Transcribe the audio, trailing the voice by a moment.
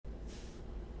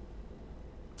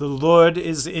The Lord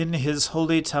is in his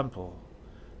holy temple.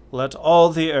 Let all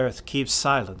the earth keep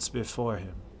silence before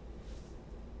him.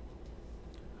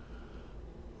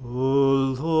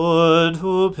 O Lord,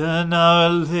 open our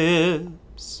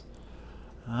lips,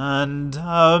 and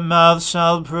our mouth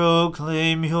shall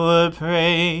proclaim your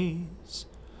praise.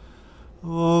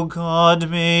 O God,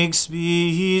 make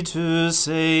speed to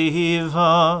save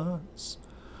us.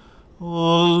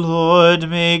 O Lord,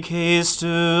 make haste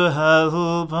to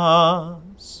help us.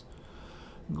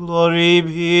 Glory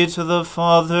be to the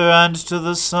Father, and to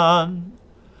the Son,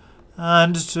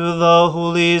 and to the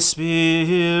Holy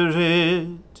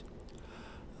Spirit,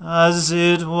 as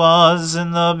it was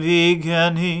in the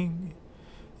beginning,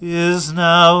 is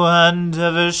now, and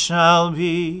ever shall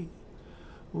be,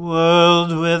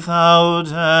 world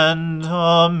without end.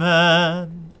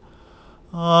 Amen.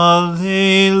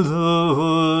 Alleluia.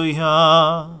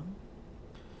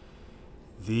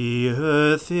 The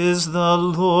earth is the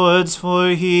Lord's, for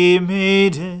he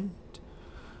made it.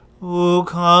 O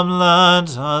come,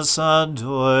 let us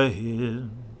adore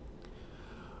him.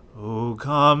 O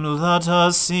come, let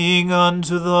us sing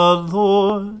unto the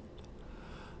Lord.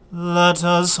 Let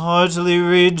us heartily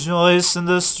rejoice in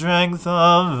the strength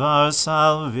of our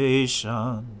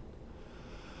salvation.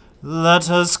 Let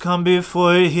us come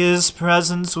before his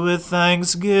presence with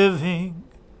thanksgiving,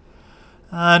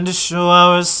 and show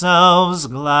ourselves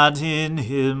glad in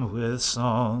him with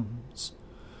songs.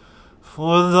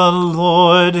 For the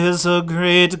Lord is a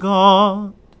great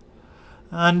God,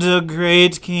 and a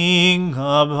great King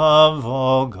above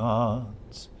all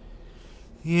gods.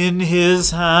 In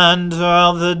his hand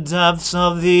are the depths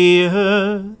of the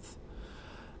earth,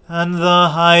 and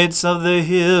the heights of the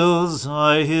hills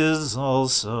are his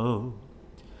also.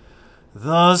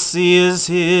 The sea is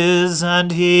his,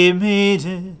 and he made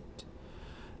it,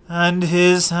 and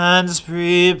his hands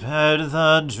prepared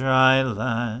the dry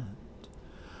land.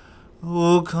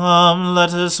 O come,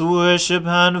 let us worship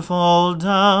and fall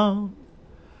down,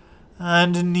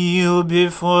 and kneel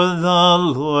before the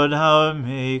Lord our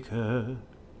Maker.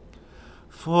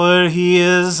 For he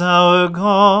is our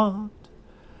God,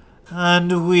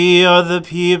 and we are the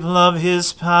people of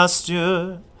his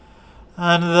pasture,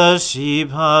 and the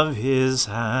sheep of his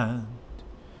hand.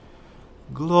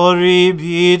 Glory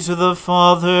be to the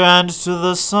Father, and to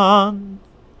the Son,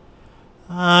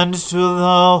 and to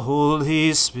the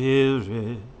Holy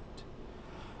Spirit,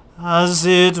 as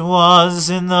it was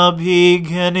in the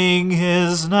beginning,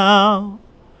 is now,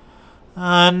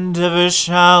 and ever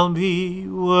shall be,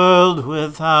 world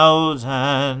without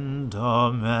end.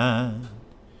 Amen.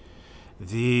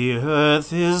 The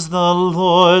earth is the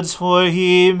Lord's, for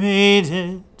he made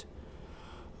it.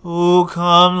 O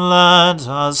come, let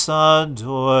us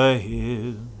adore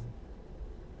him.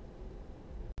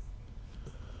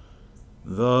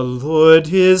 The Lord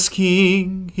is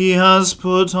King, he has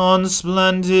put on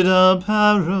splendid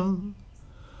apparel.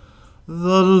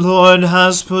 The Lord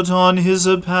has put on his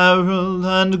apparel,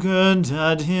 and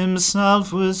girded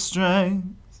himself with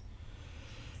strength.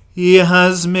 He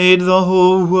has made the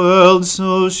whole world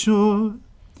so sure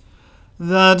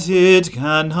that it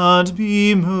cannot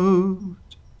be moved.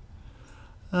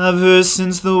 Ever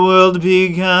since the world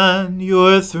began,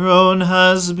 your throne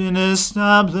has been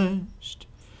established.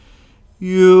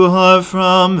 You are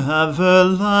from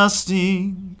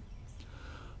everlasting.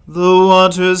 The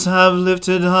waters have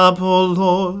lifted up, O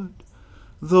Lord.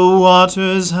 The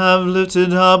waters have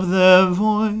lifted up their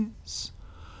voice.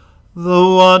 The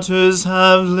waters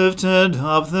have lifted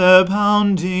up their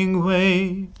pounding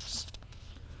waves.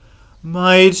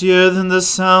 Mightier than the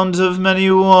sound of many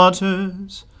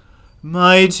waters,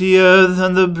 mightier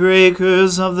than the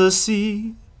breakers of the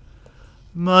sea.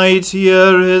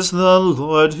 Mightier is the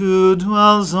Lord who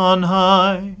dwells on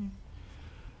high.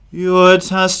 Your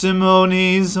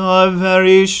testimonies are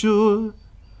very sure,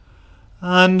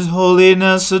 and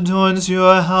holiness adorns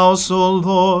your house, O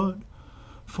Lord,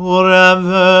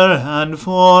 forever and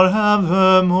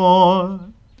forevermore.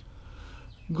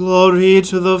 Glory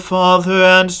to the Father,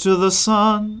 and to the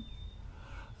Son,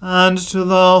 and to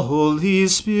the Holy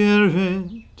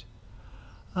Spirit,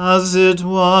 as it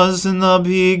was in the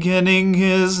beginning,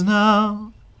 is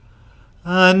now,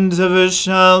 and ever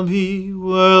shall be,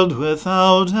 world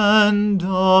without end.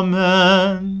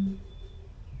 Amen.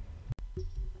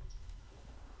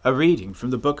 A reading from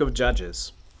the book of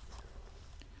Judges.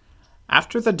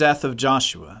 After the death of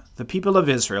Joshua, the people of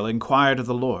Israel inquired of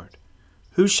the Lord,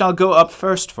 "Who shall go up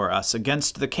first for us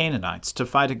against the Canaanites to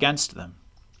fight against them?"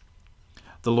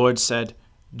 The Lord said,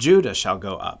 "Judah shall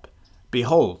go up.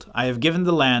 Behold, I have given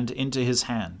the land into his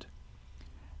hand."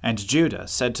 And Judah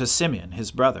said to Simeon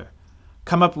his brother,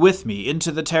 Come up with me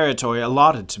into the territory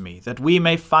allotted to me, that we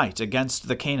may fight against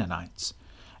the Canaanites.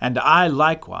 And I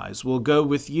likewise will go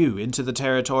with you into the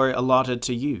territory allotted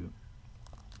to you."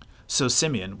 So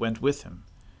Simeon went with him.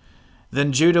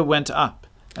 Then Judah went up,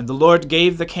 and the Lord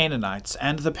gave the Canaanites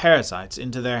and the Perizzites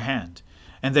into their hand,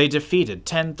 and they defeated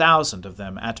 10,000 of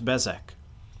them at Bezek.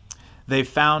 They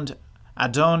found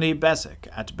Adoni-Bezek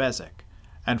at Bezek,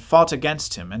 and fought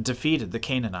against him, and defeated the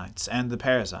Canaanites and the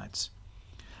Perizzites.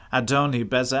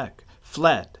 Adoni-Bezek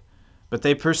fled, but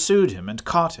they pursued him and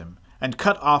caught him, and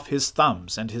cut off his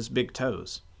thumbs and his big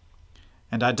toes.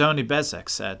 And Adoni-Bezek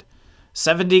said,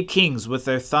 70 kings with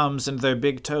their thumbs and their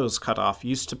big toes cut off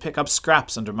used to pick up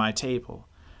scraps under my table.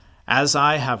 As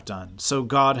I have done, so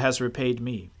God has repaid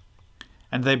me.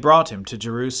 And they brought him to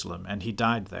Jerusalem, and he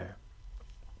died there.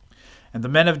 And the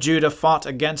men of Judah fought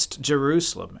against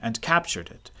Jerusalem, and captured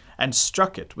it, and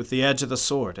struck it with the edge of the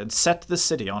sword, and set the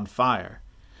city on fire.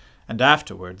 And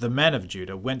afterward the men of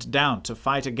Judah went down to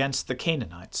fight against the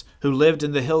Canaanites, who lived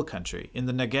in the hill country, in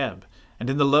the Negeb, and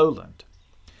in the lowland.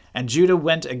 And Judah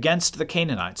went against the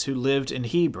Canaanites who lived in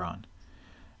Hebron.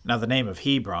 Now the name of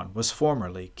Hebron was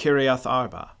formerly Kiriath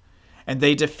Arba. And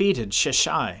they defeated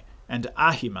Sheshai, and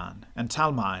Ahiman, and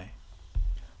Talmai.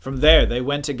 From there they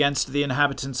went against the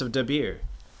inhabitants of Debir.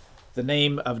 The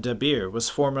name of Debir was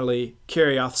formerly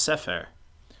Kiriath Sepher.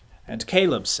 And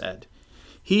Caleb said,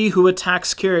 He who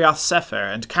attacks Kiriath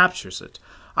Sepher and captures it,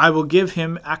 I will give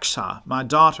him Akshah, my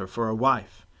daughter, for a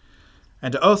wife.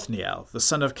 And Othniel, the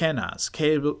son of Kenaz,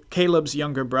 Caleb's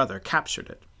younger brother, captured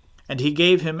it, and he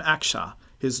gave him Akshah,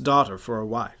 his daughter, for a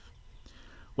wife.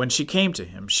 When she came to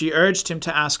him, she urged him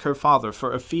to ask her father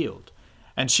for a field,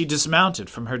 and she dismounted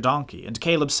from her donkey, and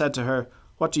Caleb said to her,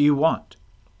 What do you want?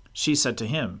 She said to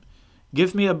him,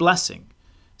 Give me a blessing.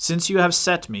 Since you have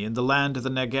set me in the land of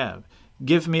the Negeb,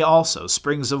 give me also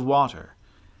springs of water.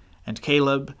 And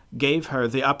Caleb gave her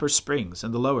the upper springs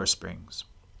and the lower springs.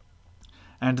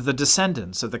 And the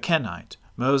descendants of the Kenite,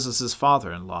 Moses'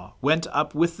 father-in-law, went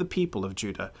up with the people of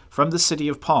Judah from the city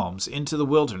of palms into the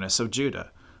wilderness of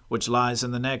Judah, which lies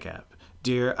in the Negeb,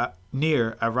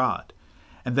 near Arad.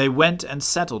 And they went and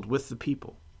settled with the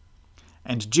people.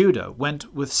 And Judah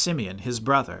went with Simeon his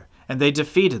brother, and they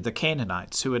defeated the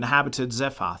Canaanites who inhabited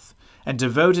Zephath, and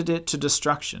devoted it to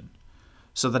destruction.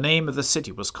 So the name of the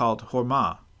city was called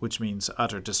Hormah, which means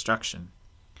utter destruction.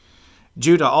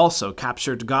 Judah also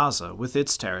captured Gaza with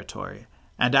its territory,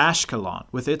 and Ashkelon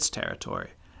with its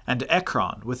territory, and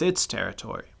Ekron with its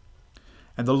territory.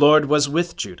 And the Lord was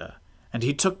with Judah, and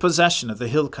he took possession of the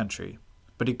hill country,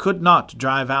 but he could not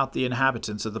drive out the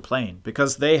inhabitants of the plain,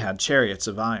 because they had chariots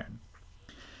of iron.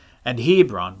 And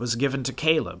Hebron was given to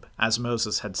Caleb, as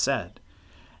Moses had said,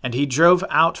 and he drove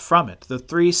out from it the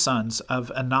 3 sons of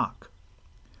Anak.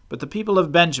 But the people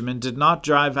of Benjamin did not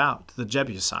drive out the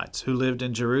Jebusites who lived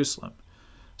in Jerusalem.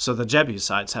 So the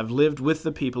Jebusites have lived with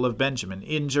the people of Benjamin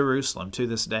in Jerusalem to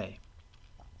this day.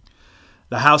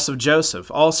 The house of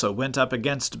Joseph also went up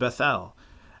against Bethel,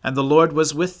 and the Lord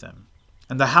was with them.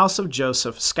 And the house of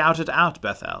Joseph scouted out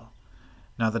Bethel.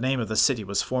 Now the name of the city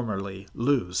was formerly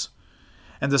Luz.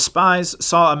 And the spies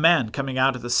saw a man coming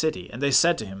out of the city, and they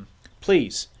said to him,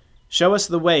 Please, show us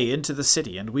the way into the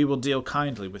city, and we will deal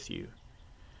kindly with you.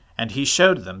 And he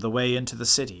showed them the way into the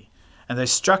city, and they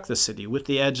struck the city with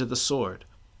the edge of the sword,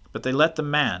 but they let the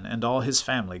man and all his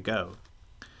family go.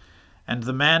 And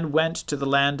the man went to the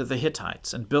land of the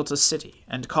Hittites, and built a city,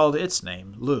 and called its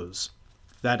name Luz.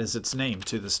 That is its name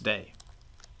to this day.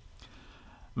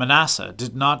 Manasseh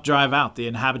did not drive out the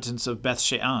inhabitants of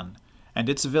Bethshean and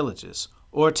its villages,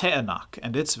 or Teanach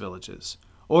and its villages,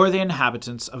 or the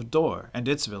inhabitants of Dor and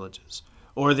its villages,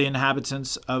 or the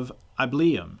inhabitants of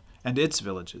Ibleam and its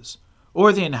villages,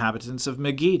 or the inhabitants of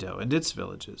Megiddo and its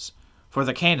villages, for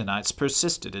the Canaanites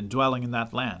persisted in dwelling in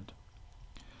that land.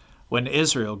 When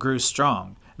Israel grew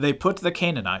strong, they put the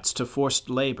Canaanites to forced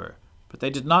labor, but they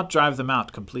did not drive them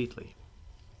out completely.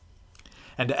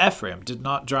 And Ephraim did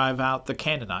not drive out the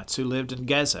Canaanites who lived in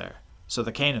Gezer, so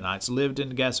the Canaanites lived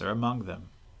in Gezer among them.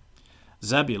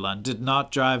 Zebulun did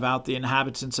not drive out the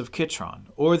inhabitants of Kitron,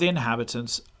 or the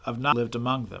inhabitants of Naphtali lived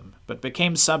among them, but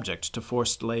became subject to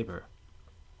forced labor.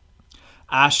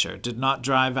 Asher did not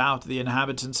drive out the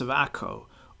inhabitants of Akko,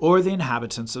 or the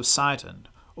inhabitants of Sidon,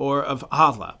 or of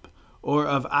Halab, or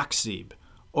of Akzib,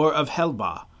 or of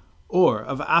Helbah, or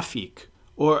of Aphik,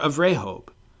 or of Rehob.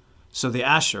 So the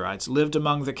Asherites lived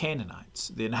among the Canaanites,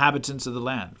 the inhabitants of the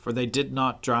land, for they did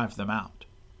not drive them out.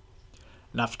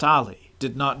 Naphtali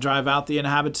did not drive out the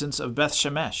inhabitants of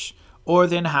Bethshemesh, or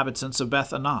the inhabitants of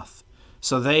Beth-Anath,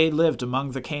 so they lived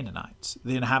among the Canaanites,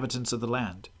 the inhabitants of the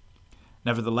land.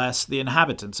 Nevertheless, the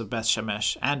inhabitants of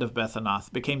Bethshemesh and of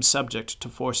Bethanath became subject to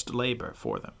forced labor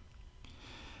for them.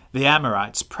 The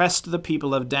Amorites pressed the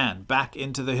people of Dan back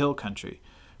into the hill country,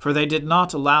 for they did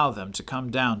not allow them to come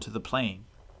down to the plain.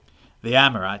 The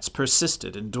Amorites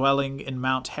persisted in dwelling in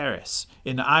Mount Heres,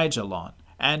 in Aijalon,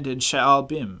 and in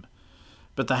Shaalbim.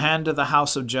 But the hand of the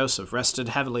house of Joseph rested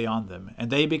heavily on them, and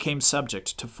they became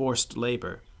subject to forced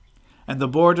labor. And the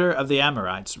border of the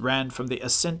Amorites ran from the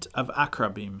ascent of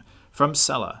Akrabim, from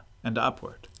Selah and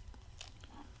upward.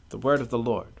 The word of the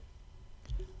Lord.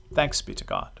 Thanks be to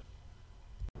God.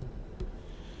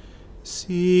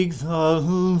 Seek the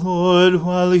Lord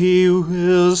while he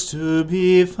wills to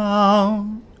be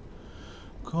found.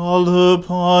 Call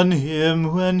upon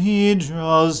him when he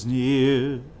draws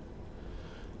near.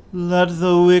 Let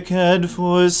the wicked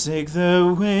forsake their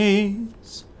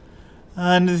ways,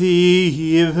 and the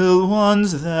evil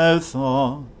ones their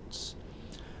thoughts.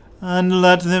 And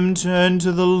let them turn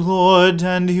to the Lord,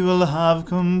 and he will have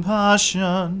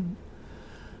compassion,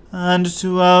 and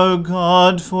to our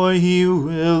God, for he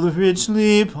will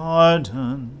richly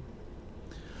pardon.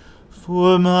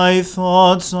 For my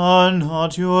thoughts are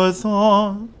not your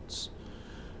thoughts,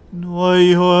 nor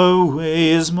your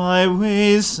ways my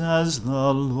ways, says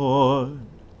the Lord.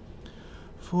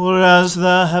 For as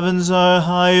the heavens are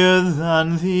higher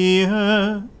than the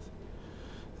earth,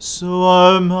 so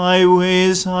are my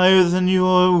ways higher than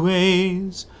your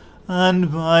ways,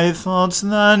 and my thoughts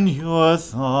than your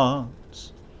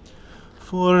thoughts.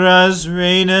 For as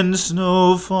rain and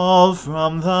snow fall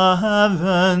from the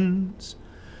heavens,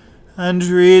 and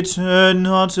return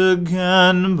not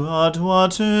again, but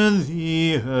water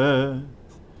the earth,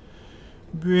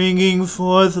 bringing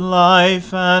forth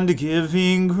life and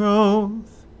giving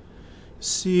growth,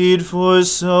 seed for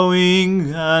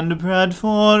sowing and bread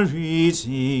for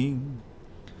eating,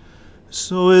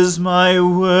 so is my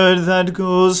word that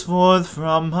goes forth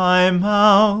from my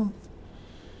mouth.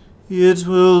 It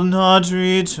will not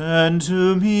return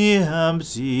to me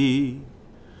empty,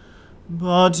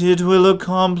 but it will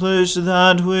accomplish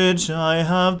that which I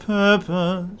have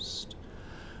purposed,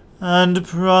 and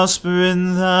prosper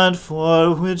in that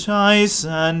for which I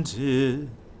sent it.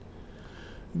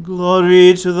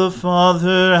 Glory to the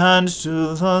Father, and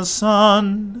to the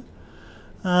Son,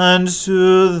 and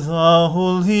to the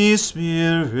Holy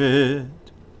Spirit,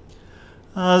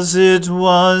 as it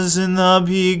was in the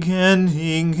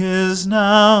beginning, is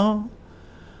now,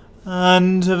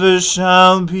 and ever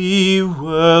shall be,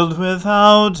 world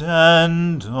without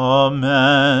end.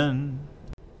 Amen.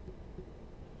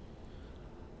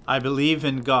 I believe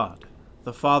in God,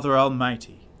 the Father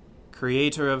Almighty,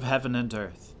 creator of heaven and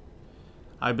earth.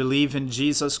 I believe in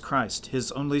Jesus Christ,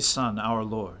 his only Son, our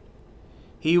Lord.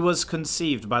 He was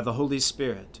conceived by the Holy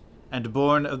Spirit, and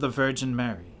born of the Virgin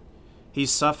Mary. He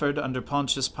suffered under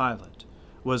Pontius Pilate,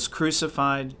 was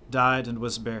crucified, died, and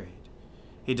was buried.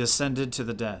 He descended to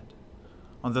the dead.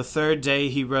 On the third day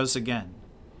he rose again.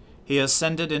 He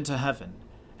ascended into heaven,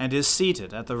 and is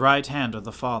seated at the right hand of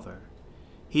the Father.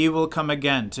 He will come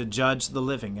again to judge the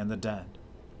living and the dead.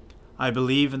 I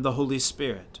believe in the Holy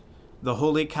Spirit, the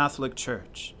Holy Catholic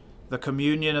Church, the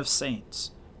communion of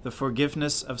saints, the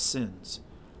forgiveness of sins,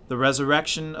 the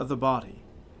resurrection of the body,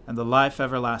 and the life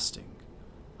everlasting.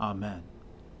 Amen.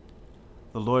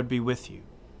 The Lord be with you.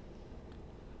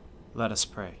 Let us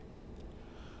pray.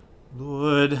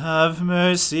 Lord, have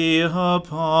mercy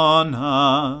upon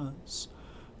us.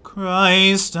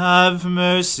 Christ, have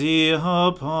mercy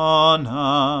upon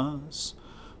us.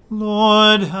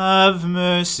 Lord, have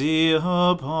mercy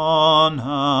upon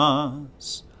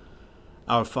us.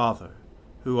 Our Father,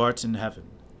 who art in heaven,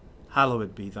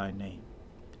 hallowed be thy name.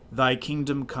 Thy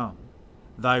kingdom come,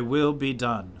 thy will be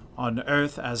done, on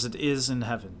earth as it is in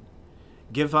heaven.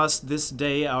 Give us this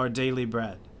day our daily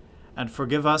bread, and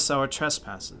forgive us our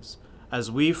trespasses, as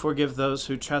we forgive those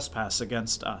who trespass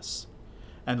against us.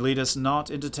 And lead us not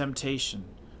into temptation,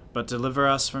 but deliver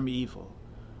us from evil.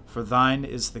 For thine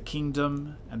is the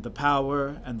kingdom, and the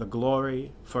power, and the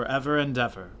glory, forever and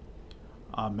ever.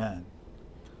 Amen.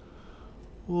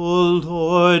 O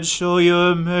Lord, show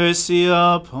your mercy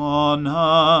upon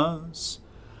us,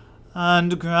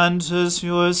 and grant us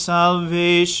your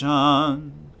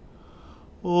salvation.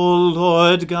 O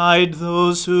Lord, guide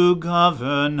those who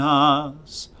govern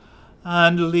us,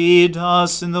 and lead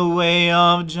us in the way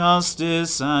of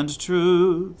justice and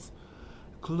truth.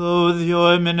 Clothe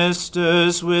your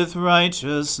ministers with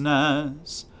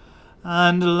righteousness,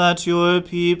 and let your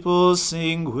people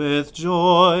sing with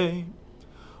joy.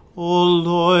 O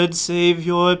Lord, save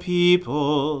your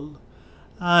people,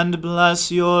 and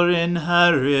bless your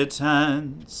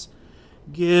inheritance.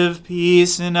 Give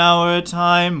peace in our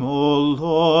time, O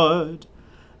Lord,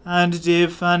 and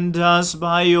defend us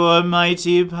by your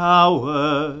mighty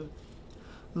power.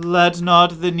 Let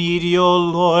not the needy, O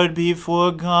Lord, be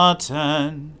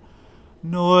forgotten,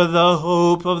 nor the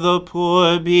hope of the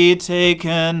poor be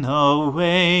taken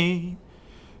away.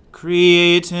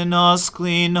 Create in us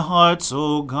clean hearts,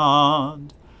 O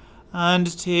God,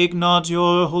 and take not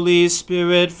your Holy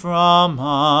Spirit from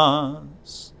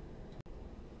us.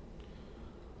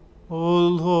 O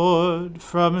Lord,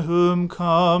 from whom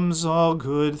comes all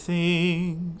good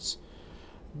things,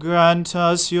 grant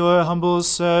us, your humble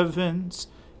servants,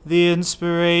 the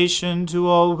inspiration to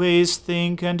always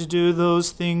think and do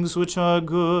those things which are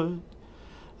good,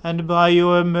 and by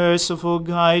your merciful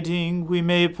guiding we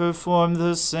may perform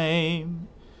the same.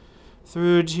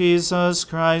 Through Jesus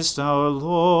Christ our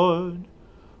Lord.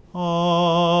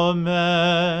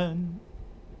 Amen.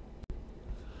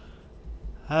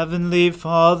 Heavenly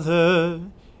Father,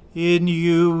 in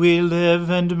you we live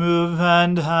and move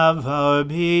and have our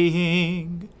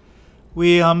being.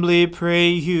 We humbly pray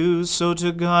you so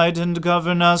to guide and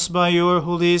govern us by your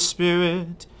Holy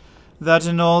Spirit, that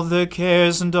in all the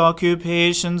cares and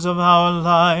occupations of our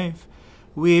life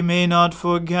we may not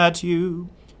forget you,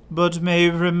 but may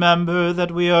remember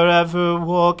that we are ever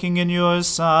walking in your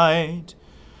sight.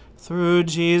 Through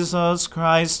Jesus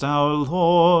Christ our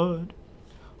Lord.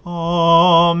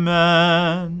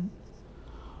 Amen.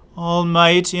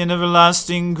 Almighty and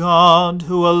everlasting God,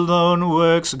 who alone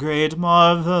works great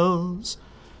marvels,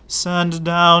 send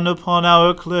down upon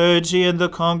our clergy and the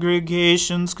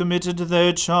congregations committed to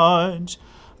their charge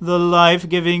the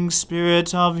life-giving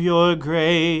Spirit of your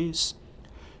grace.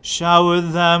 Shower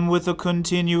them with the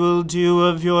continual dew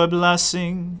of your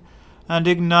blessing, and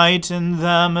ignite in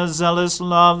them a zealous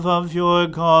love of your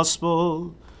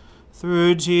gospel.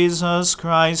 Through Jesus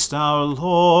Christ our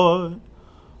Lord.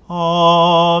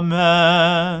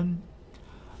 Amen.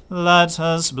 Let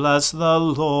us bless the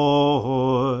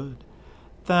Lord.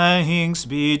 Thanks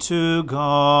be to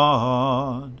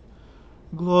God.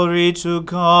 Glory to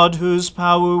God, whose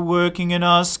power working in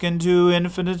us can do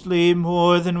infinitely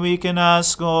more than we can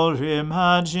ask or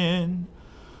imagine.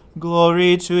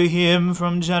 Glory to him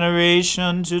from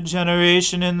generation to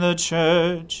generation in the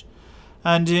church,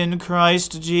 and in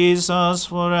Christ Jesus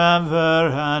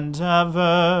forever and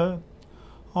ever.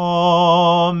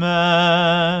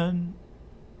 Amen.